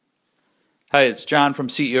Hi, it's John from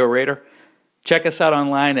CEO Rater. Check us out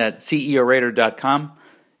online at ceorater.com.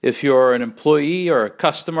 If you're an employee or a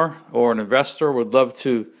customer or an investor, would love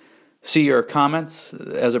to see your comments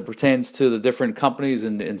as it pertains to the different companies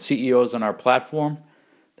and CEOs on our platform.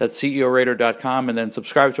 That's ceorater.com. And then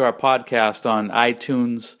subscribe to our podcast on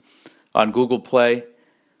iTunes, on Google Play,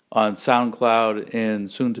 on SoundCloud,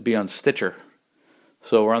 and soon to be on Stitcher.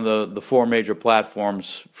 So we're on the four major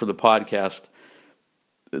platforms for the podcast.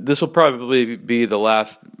 This will probably be the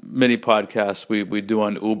last mini podcast we do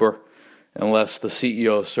on Uber, unless the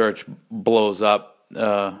CEO search blows up.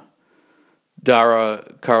 Dara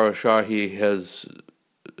Khosrowshahi has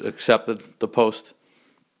accepted the post,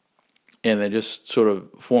 and they're just sort of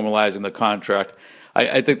formalizing the contract.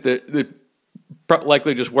 I think that they're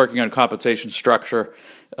likely just working on compensation structure.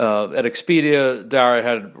 At Expedia, Dara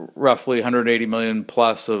had roughly 180 million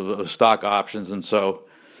plus of stock options, and so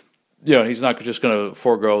he's not just going to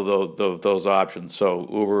forego those options. So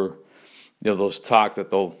Uber, those talk that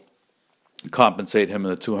they'll compensate him in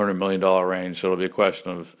the $200 million range. So it'll be a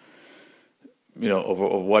question of,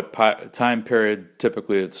 over what time period.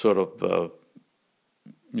 Typically, it's sort of,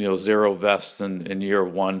 zero vests in year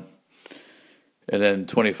one, and then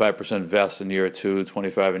 25% vests in year two,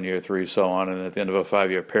 25 in year three, so on. And at the end of a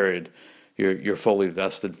 5-year period, you're fully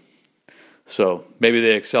vested. So maybe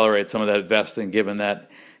they accelerate some of that vesting, given that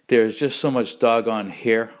there's just so much doggone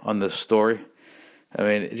hair on this story. I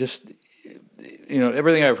mean,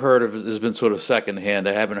 everything I've heard of has been sort of secondhand.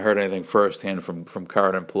 I haven't heard anything firsthand from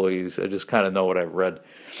current employees. I just kind of know what I've read.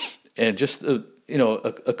 And just, a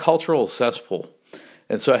cultural cesspool.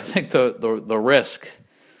 And so I think the risk,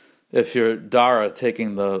 if you're Dara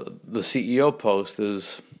taking the CEO post,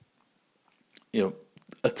 is, a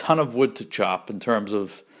ton of wood to chop in terms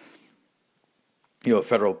of,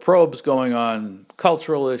 federal probes going on,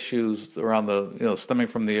 cultural issues around stemming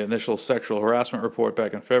from the initial sexual harassment report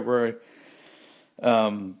back in February,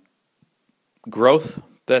 growth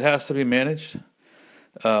that has to be managed,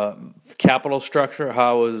 capital structure.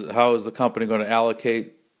 How is the company going to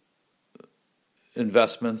allocate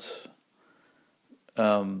investments?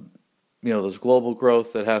 There's global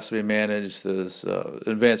growth that has to be managed. There's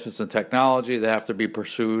advancements in technology that have to be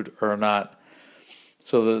pursued or not.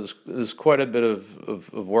 So there's quite a bit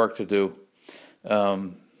of work to do.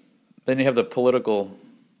 Then you have the political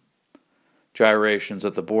gyrations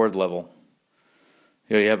at the board level.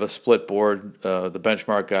 You have a split board. The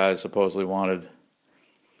Benchmark guys supposedly wanted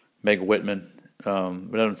Meg Whitman. It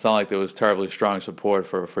doesn't sound like there was terribly strong support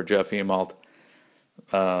for Jeff Immelt.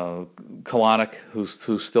 Kalanick,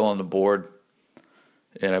 who's still on the board,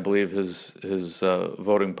 and I believe his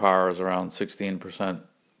voting power is around 16%.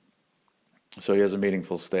 So he has a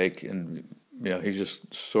meaningful stake, and he's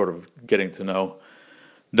just sort of getting to know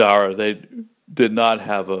Dara. They did not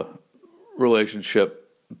have a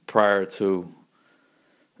relationship prior to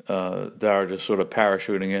Dara just sort of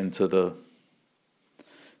parachuting into the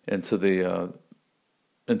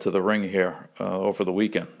ring here over the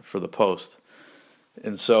weekend for the post.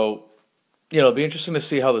 And so, it'll be interesting to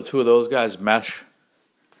see how the two of those guys mesh.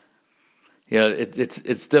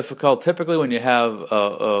 It's difficult. Typically, when you have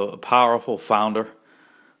a powerful founder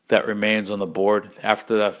that remains on the board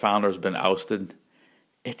after that founder has been ousted,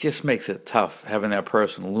 it just makes it tough having that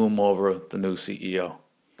person loom over the new CEO.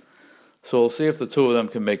 So we'll see if the two of them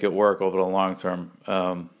can make it work over the long term.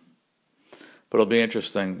 But it'll be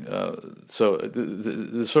interesting. So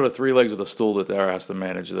there's sort of three legs of the stool that Dara has to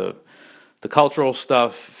manage: the cultural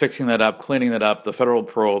stuff, fixing that up, cleaning that up, the federal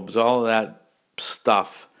probes, all of that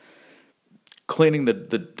stuff. Cleaning the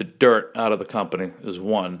dirt out of the company is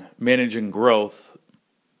one. Managing growth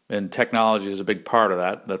and technology is a big part of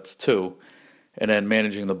that. That's two. And then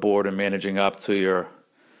managing the board and managing up to your,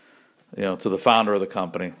 to the founder of the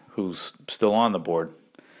company who's still on the board.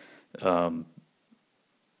 I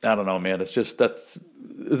don't know, man. It's just that's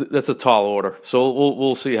a tall order. So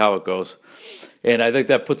we'll see how it goes. And I think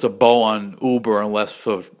that puts a bow on Uber, unless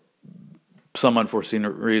for some unforeseen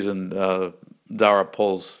reason Dara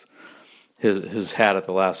pulls his hat at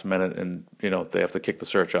the last minute, and they have to kick the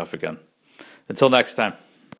search off again. Until next time.